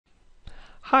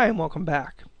Hi and welcome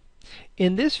back.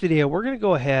 In this video we're going to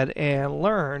go ahead and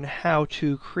learn how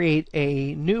to create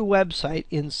a new website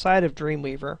inside of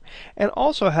Dreamweaver and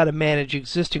also how to manage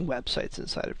existing websites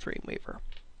inside of Dreamweaver.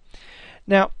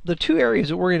 Now the two areas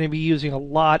that we're going to be using a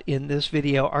lot in this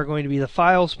video are going to be the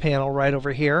Files panel right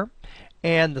over here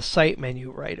and the Site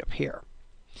menu right up here.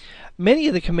 Many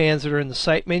of the commands that are in the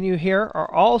Site menu here are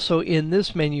also in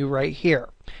this menu right here.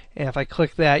 And if I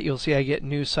click that, you'll see I get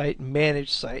New Site and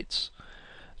Manage Sites.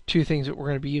 Two things that we're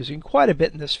going to be using quite a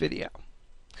bit in this video.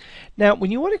 Now,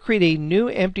 when you want to create a new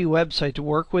empty website to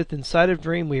work with inside of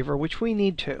Dreamweaver, which we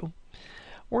need to,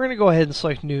 we're going to go ahead and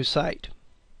select New Site.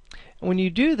 And when you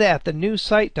do that, the New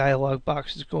Site dialog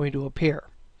box is going to appear.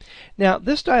 Now,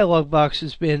 this dialog box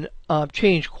has been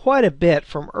changed quite a bit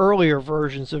from earlier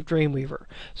versions of Dreamweaver.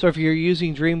 So if you're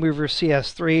using Dreamweaver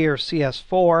CS3 or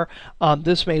CS4,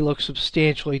 this may look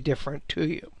substantially different to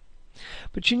you.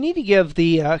 But you need to give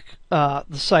the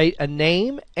site a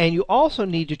name, and you also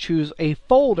need to choose a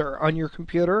folder on your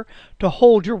computer to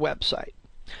hold your website.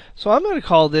 So I'm going to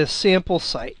call this Sample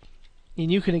Site.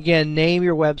 And you can again name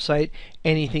your website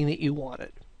anything that you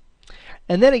wanted.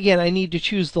 And then again, I need to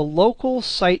choose the local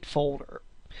site folder.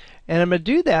 And I'm going to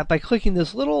do that by clicking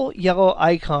this little yellow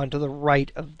icon to the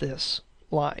right of this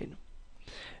line.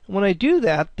 And when I do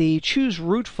that, the Choose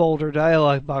Root Folder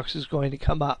dialog box is going to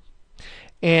come up.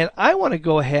 And I want to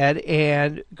go ahead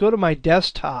and go to my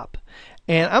desktop,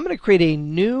 and I'm going to create a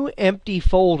new empty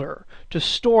folder to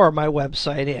store my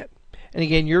website in. And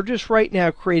again, you're just right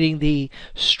now creating the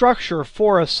structure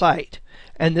for a site.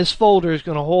 And this folder is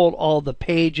going to hold all the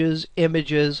pages,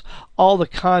 images, all the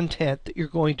content that you're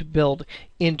going to build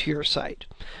into your site.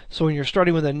 So when you're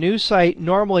starting with a new site,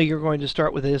 normally you're going to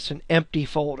start with this an empty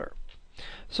folder.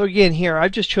 So again, here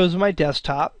I've just chosen my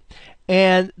desktop.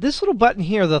 And this little button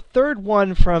here, the third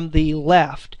one from the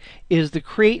left, is the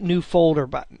Create New Folder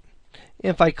button.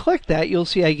 If I click that, you'll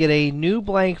see I get a new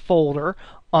blank folder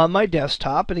on my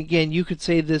desktop. And again, you could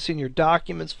save this in your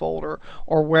Documents folder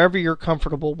or wherever you're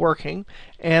comfortable working.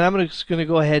 And I'm just going to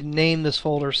go ahead and name this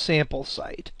folder Sample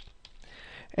Site.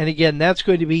 And again, that's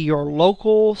going to be your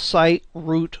local site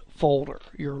root folder.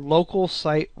 Your local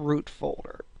site root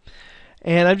folder.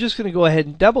 And I'm just going to go ahead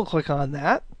and double click on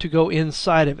that to go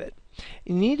inside of it.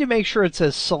 You need to make sure it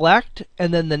says Select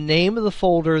and then the name of the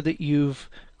folder that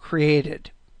you've created.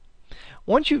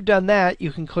 Once you've done that,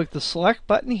 you can click the Select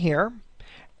button here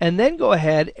and then go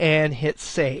ahead and hit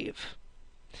Save.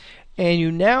 And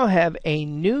you now have a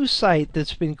new site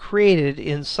that's been created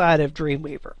inside of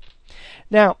Dreamweaver.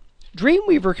 Now,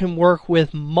 Dreamweaver can work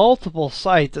with multiple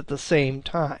sites at the same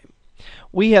time.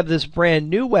 We have this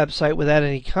brand new website without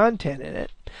any content in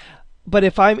it. But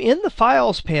if I'm in the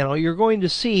Files panel, you're going to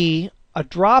see a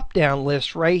drop-down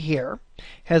list right here.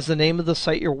 Has the name of the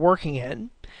site you're working in.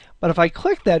 But if I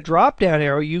click that drop-down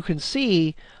arrow, you can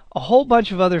see a whole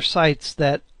bunch of other sites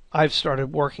that I've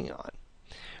started working on.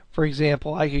 For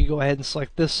example, I could go ahead and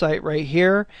select this site right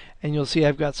here, and you'll see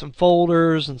I've got some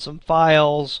folders and some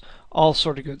files, all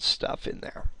sort of good stuff in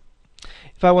there.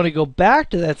 If I want to go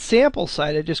back to that sample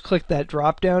site, I just click that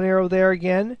drop-down arrow there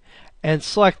again, and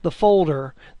select the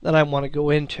folder that I want to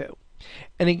go into.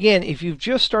 And again, if you've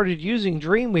just started using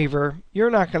Dreamweaver,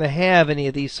 you're not going to have any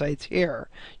of these sites here.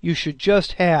 You should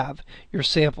just have your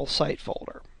sample site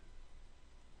folder.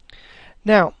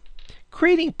 Now,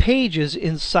 creating pages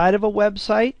inside of a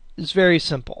website is very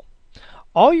simple.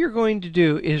 All you're going to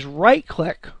do is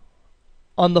right-click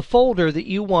on the folder that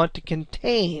you want to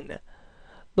contain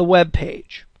the web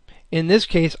page. In this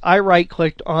case, I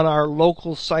right-clicked on our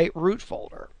local site root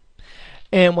folder.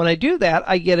 And when I do that,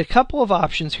 I get a couple of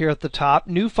options here at the top,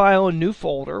 New File and New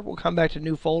Folder. We'll come back to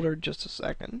New Folder in just a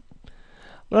second.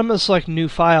 But I'm going to select New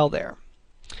File there.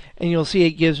 And you'll see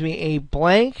it gives me a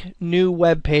blank new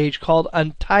web page called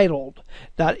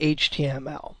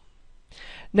Untitled.html.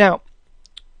 Now,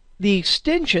 the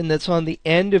extension that's on the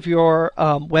end of your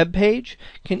web page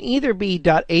can either be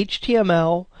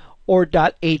 .html or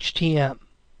 .htm.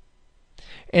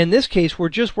 In this case, we're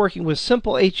just working with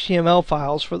simple HTML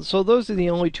files, so those are the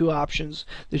only two options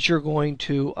that you're going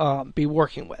to be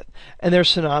working with. And they're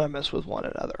synonymous with one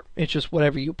another. It's just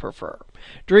whatever you prefer.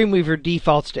 Dreamweaver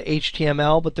defaults to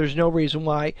HTML, but there's no reason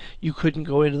why you couldn't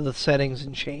go into the settings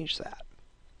and change that.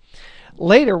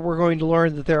 Later, we're going to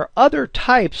learn that there are other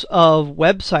types of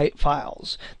website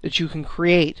files that you can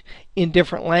create in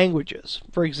different languages.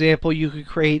 For example, you could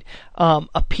create a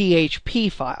PHP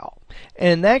file. And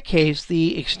in that case,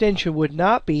 the extension would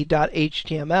not be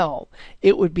 .html.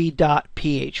 It would be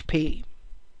 .php.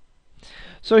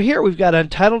 So here we've got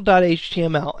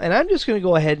Untitled.html. And I'm just going to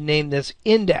go ahead and name this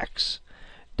index.html.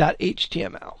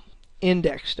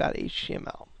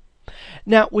 index.html.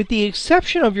 Now, with the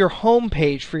exception of your home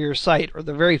page for your site, or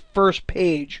the very first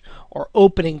page or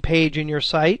opening page in your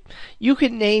site, you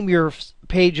can name your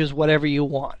pages whatever you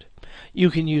want. You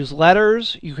can use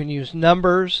letters, you can use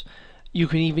numbers, you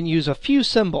can even use a few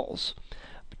symbols,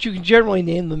 but you can generally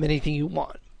name them anything you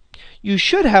want. You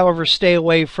should, however, stay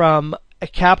away from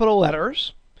capital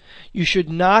letters. You should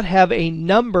not have a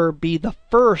number be the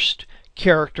first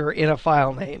character in a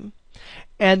file name.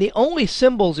 And the only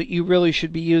symbols that you really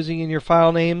should be using in your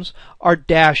file names are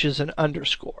dashes and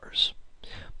underscores.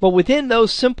 But within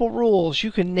those simple rules,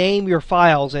 you can name your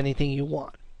files anything you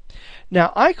want.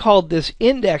 Now, I called this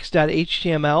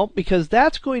index.html because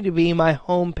that's going to be my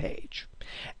home page.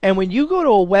 And when you go to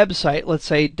a website, let's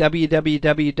say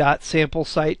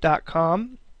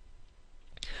www.samplesite.com,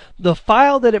 the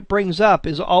file that it brings up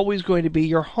is always going to be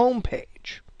your home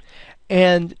page.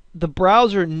 And the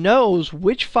browser knows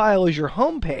which file is your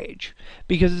home page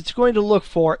because it's going to look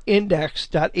for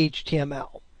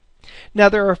index.html. Now,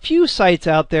 there are a few sites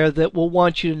out there that will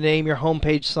want you to name your home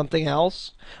page something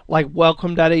else, like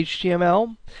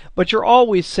welcome.html, but you're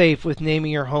always safe with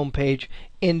naming your home page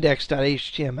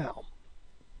index.html.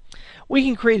 We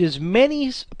can create as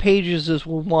many pages as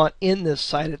we want in this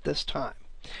site at this time.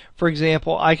 For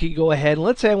example, I could go ahead and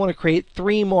let's say I want to create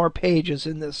 3 more pages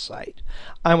in this site.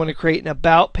 I want to create an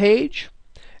About page,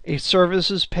 a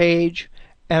Services page,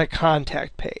 and a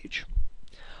Contact page.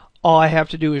 All I have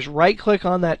to do is right-click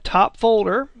on that top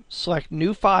folder, select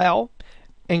New File,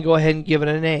 and go ahead and give it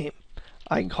a name.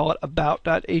 I can call it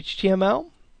About.html.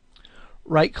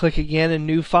 Right-click again in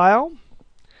New File,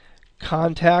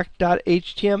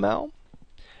 Contact.html.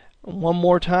 And one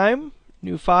more time,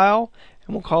 New File,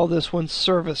 and we'll call this one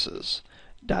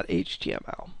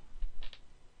services.html.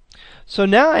 So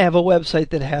now I have a website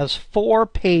that has 4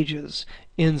 pages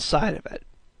inside of it,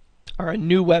 or a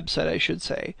new website I should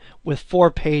say, with 4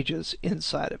 pages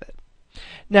inside of it.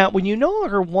 Now, when you no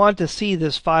longer want to see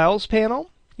this Files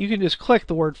panel, you can just click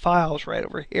the word Files right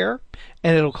over here,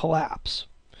 and it'll collapse.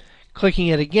 Clicking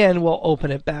it again will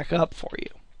open it back up for you.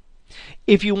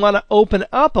 If you want to open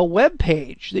up a web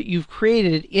page that you've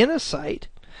created in a site,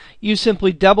 you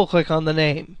simply double-click on the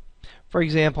name. For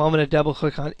example, I'm going to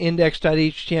double-click on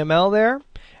index.html there,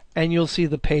 and you'll see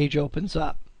the page opens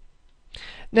up.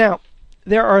 Now,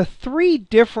 there are 3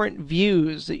 different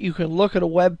views that you can look at a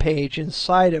web page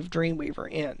inside of Dreamweaver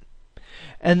in.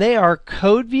 And they are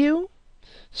Code View,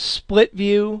 Split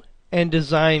View, and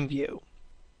Design View.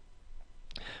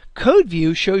 Code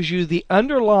View shows you the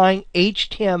underlying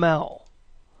HTML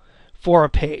for a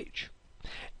page.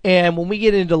 And when we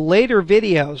get into later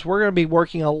videos, we're going to be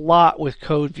working a lot with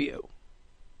Code View.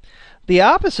 The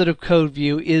opposite of Code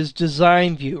View is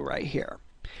Design View right here.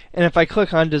 And if I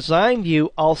click on Design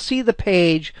View, I'll see the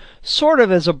page sort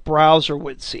of as a browser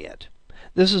would see it.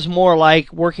 This is more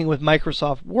like working with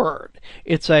Microsoft Word.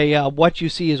 It's a what you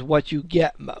see is what you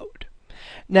get mode.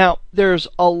 Now, there's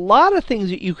a lot of things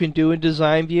that you can do in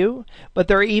Design View, but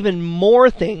there are even more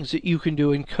things that you can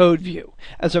do in Code View.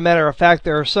 As a matter of fact,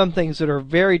 there are some things that are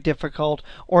very difficult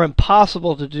or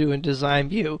impossible to do in Design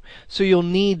View, so you'll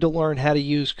need to learn how to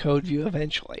use Code View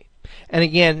eventually. And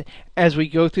again, as we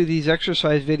go through these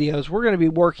exercise videos, we're going to be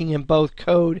working in both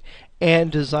Code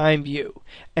and Design View,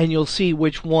 and you'll see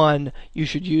which one you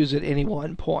should use at any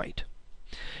one point.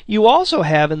 You also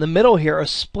have in the middle here a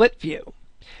Split View.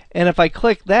 And if I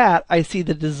click that, I see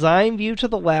the Design View to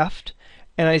the left,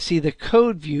 and I see the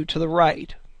Code View to the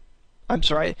right. I'm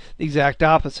sorry, the exact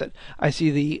opposite. I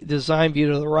see the Design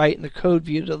View to the right and the Code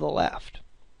View to the left.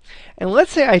 And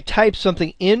let's say I type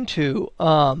something into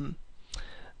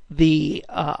the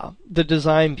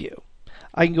Design View.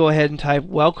 I can go ahead and type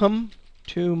 "Welcome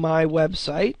to my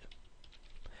website"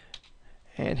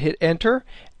 and hit Enter.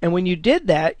 And when you did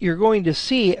that, you're going to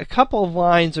see a couple of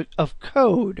lines of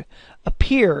code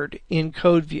appeared in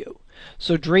Code View.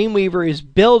 So Dreamweaver is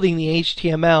building the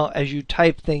HTML as you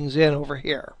type things in over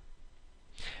here.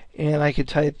 And I could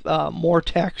type more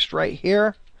text right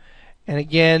here. And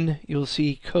again, you'll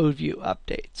see Code View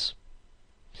updates.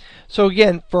 So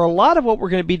again, for a lot of what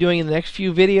we're going to be doing in the next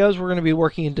few videos, we're going to be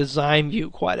working in Design View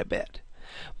quite a bit.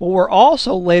 But we're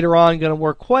also later on going to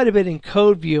work quite a bit in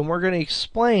Code View, and we're going to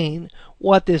explain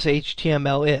what this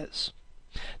HTML is.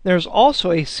 There's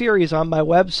also a series on my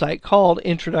website called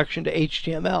Introduction to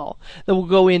HTML that will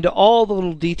go into all the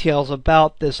little details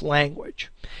about this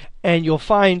language. And you'll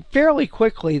find fairly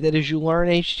quickly that as you learn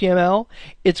HTML,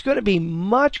 it's going to be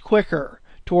much quicker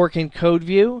to work in Code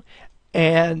View,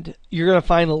 and you're going to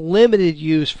find a limited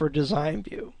use for Design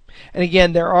View. And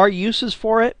again, there are uses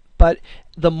for it, but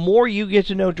the more you get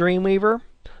to know Dreamweaver,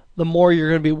 the more you're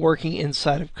going to be working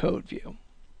inside of code view.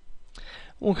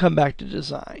 We'll come back to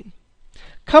design.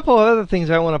 A couple of other things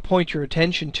I want to point your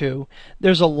attention to.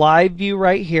 There's a live view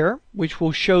right here, which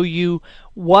will show you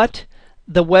what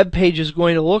the web page is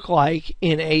going to look like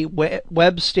in a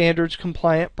web standards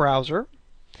compliant browser.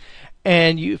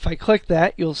 And if I click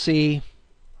that, you'll see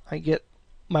I get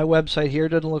my website here. It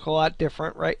doesn't look a lot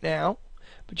different right now,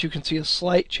 but you can see a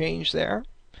slight change there.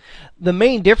 The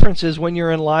main difference is when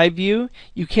you're in live view,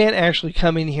 you can't actually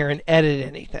come in here and edit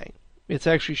anything. It's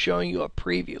actually showing you a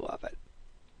preview of it.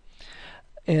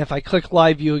 And if I click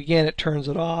live view again, it turns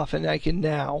it off, and I can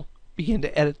now begin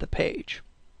to edit the page.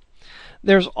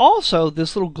 There's also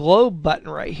this little globe button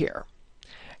right here.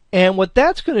 And what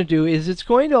that's going to do is it's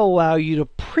going to allow you to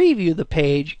preview the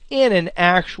page in an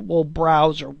actual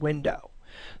browser window.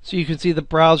 So you can see the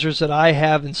browsers that I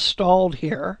have installed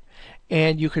here,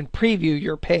 and you can preview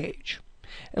your page.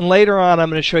 And later on I'm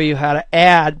going to show you how to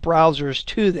add browsers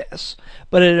to this.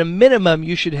 But at a minimum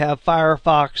you should have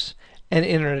Firefox and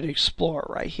Internet Explorer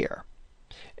right here.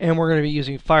 And we're going to be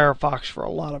using Firefox for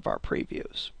a lot of our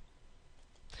previews.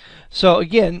 So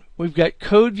again, we've got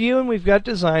code view and we've got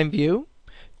design view.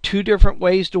 Two different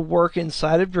ways to work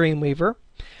inside of Dreamweaver.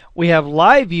 We have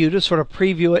live view to sort of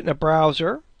preview it in a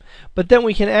browser, but then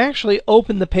we can actually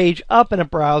open the page up in a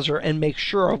browser and make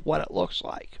sure of what it looks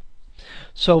like.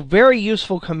 So very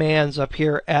useful commands up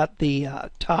here at the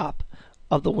top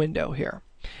of the window here.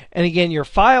 And again, your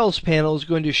files panel is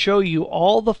going to show you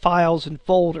all the files and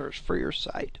folders for your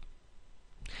site.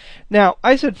 Now,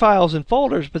 I said files and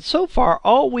folders, but so far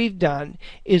all we've done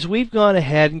is we've gone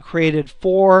ahead and created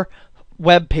 4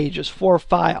 web pages, 4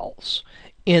 files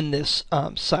in this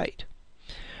site.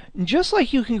 And just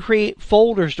like you can create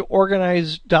folders to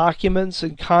organize documents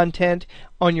and content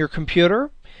on your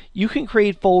computer, you can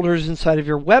create folders inside of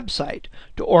your website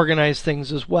to organize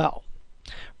things as well.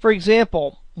 For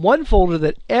example, one folder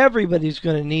that everybody's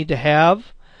going to need to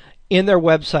have in their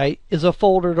website is a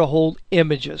folder to hold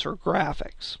images or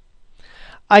graphics.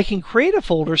 I can create a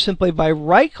folder simply by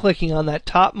right-clicking on that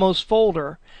topmost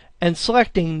folder and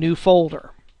selecting New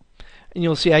Folder. And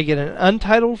you'll see I get an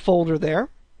untitled folder there,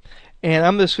 and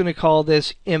I'm just going to call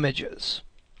this Images.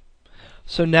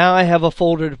 So now I have a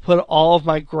folder to put all of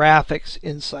my graphics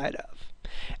inside of.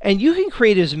 And you can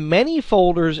create as many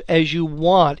folders as you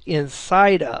want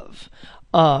inside of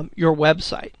your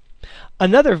website.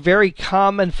 Another very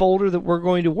common folder that we're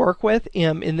going to work with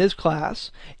in this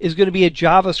class is going to be a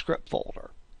JavaScript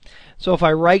folder. So if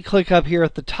I right-click up here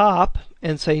at the top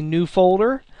and say New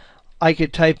Folder, I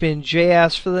could type in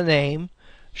JS for the name,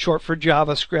 short for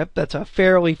JavaScript. That's a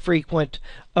fairly frequent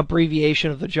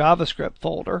abbreviation of the JavaScript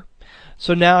folder.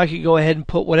 So now I can go ahead and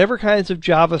put whatever kinds of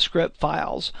JavaScript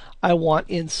files I want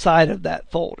inside of that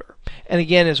folder. And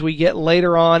again, as we get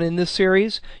later on in this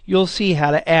series, you'll see how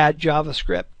to add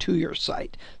JavaScript to your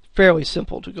site. Fairly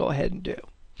simple to go ahead and do.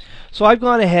 So I've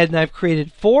gone ahead and I've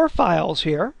created 4 files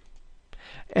here.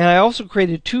 And I also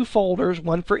created 2 folders,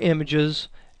 one for images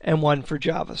and one for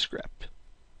JavaScript.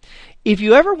 If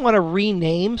you ever want to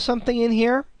rename something in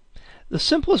here, the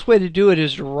simplest way to do it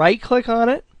is to right-click on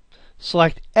it,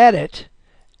 select Edit,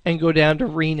 and go down to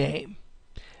Rename.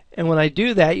 And when I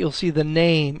do that, you'll see the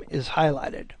name is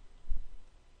highlighted.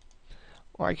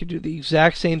 Or I could do the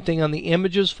exact same thing on the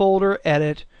Images folder,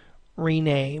 Edit,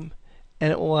 Rename,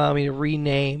 and it will allow me to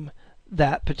rename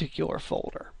that particular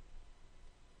folder.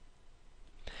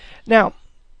 Now,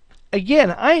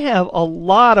 again, I have a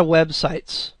lot of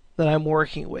websites that I'm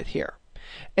working with here.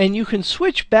 And you can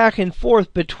switch back and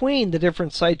forth between the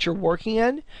different sites you're working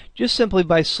in just simply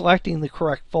by selecting the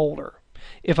correct folder.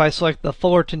 If I select the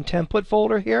Fullerton template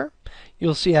folder here,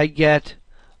 you'll see I get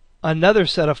another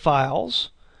set of files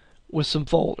with some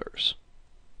folders.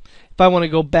 If I want to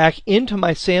go back into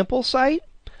my sample site,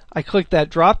 I click that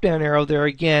drop down arrow there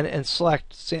again and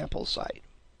select Sample Site.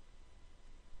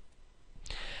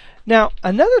 Now,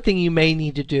 another thing you may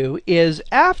need to do is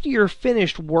after you're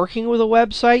finished working with a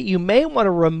website, you may want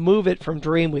to remove it from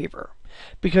Dreamweaver.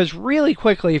 Because really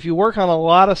quickly, if you work on a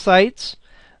lot of sites,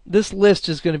 this list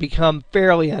is going to become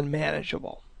fairly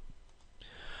unmanageable.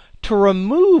 To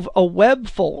remove a web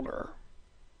folder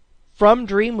from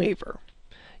Dreamweaver,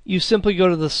 you simply go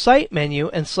to the Site menu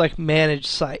and select Manage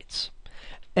Sites.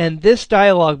 And this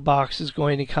dialog box is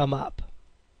going to come up.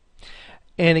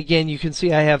 And again, you can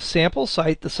see I have Sample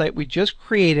Site, the site we just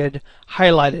created,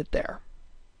 highlighted there.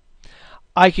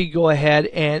 I could go ahead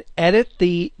and edit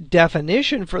the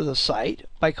definition for the site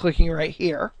by clicking right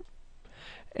here.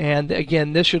 And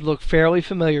again, this should look fairly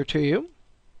familiar to you.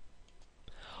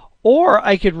 Or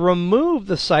I could remove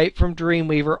the site from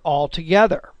Dreamweaver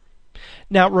altogether.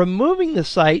 Now, removing the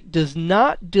site does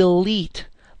not delete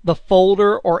the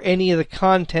folder or any of the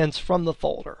contents from the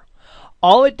folder.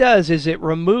 All it does is it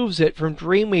removes it from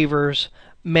Dreamweaver's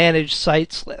Managed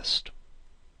Sites list.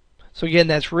 So again,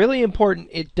 that's really important.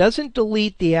 It doesn't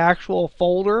delete the actual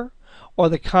folder or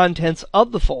the contents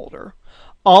of the folder.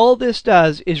 All this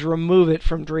does is remove it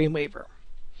from Dreamweaver.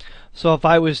 So if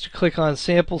I was to click on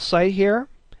Sample Site here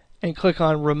and click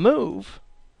on Remove,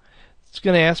 it's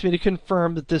going to ask me to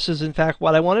confirm that this is in fact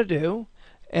what I want to do,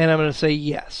 and I'm going to say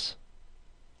yes.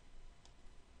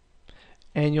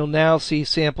 And you'll now see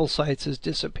Sample Sites has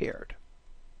disappeared.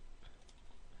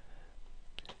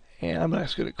 And I'm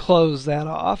just going to close that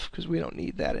off because we don't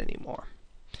need that anymore.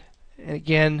 And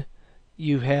again,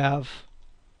 you have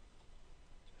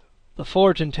the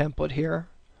Fullerton template here,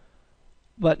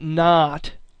 but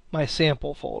not my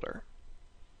sample folder.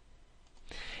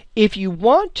 If you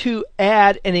want to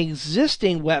add an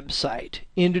existing website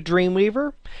into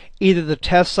Dreamweaver, either the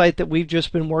test site that we've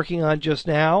just been working on just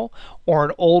now, or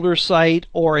an older site,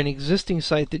 or an existing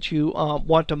site that you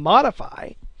want to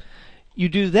modify, you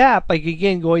do that by,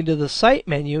 again, going to the Site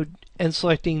menu and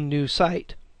selecting New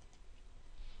Site.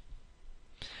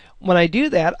 When I do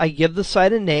that, I give the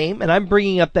site a name, and I'm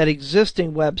bringing up that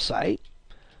existing website.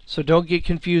 So don't get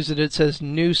confused that it says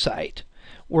New Site.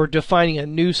 We're defining a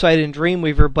new site in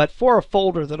Dreamweaver, but for a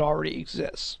folder that already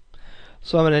exists.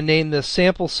 So I'm going to name this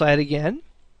Sample Site again.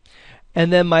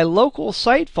 And then my local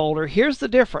site folder, here's the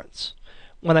difference.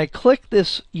 When I click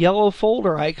this yellow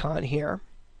folder icon here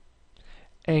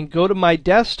and go to my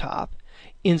desktop,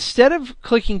 instead of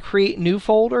clicking Create New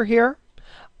Folder here,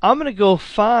 I'm going to go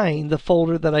find the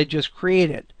folder that I just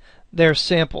created. There's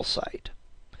Sample Site.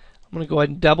 I'm going to go ahead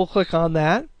and double click on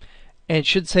that, and it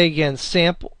should say again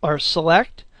sample or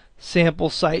select Sample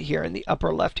Site here in the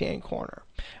upper left hand corner.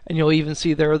 And you'll even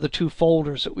see there are the two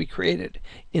folders that we created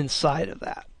inside of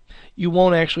that. You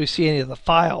won't actually see any of the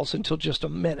files until just a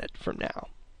minute from now.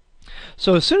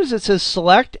 So as soon as it says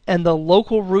select and the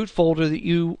local root folder that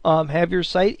you have your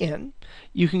site in,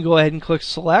 you can go ahead and click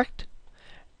select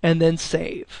and then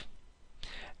save.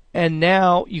 And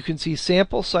now you can see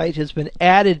Sample Site has been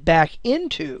added back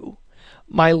into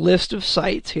my list of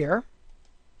sites here.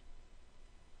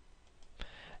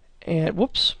 And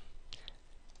whoops.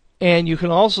 And you can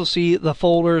also see the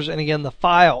folders and again the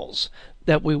files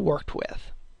that we worked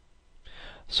with.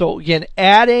 So again,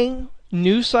 adding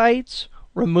new sites,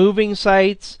 removing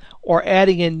sites, or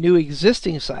adding in new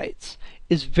existing sites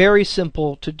is very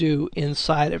simple to do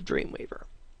inside of Dreamweaver.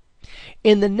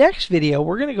 In the next video,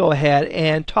 we're going to go ahead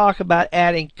and talk about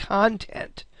adding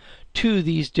content to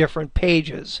these different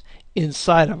pages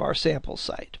inside of our sample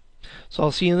site. So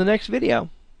I'll see you in the next video.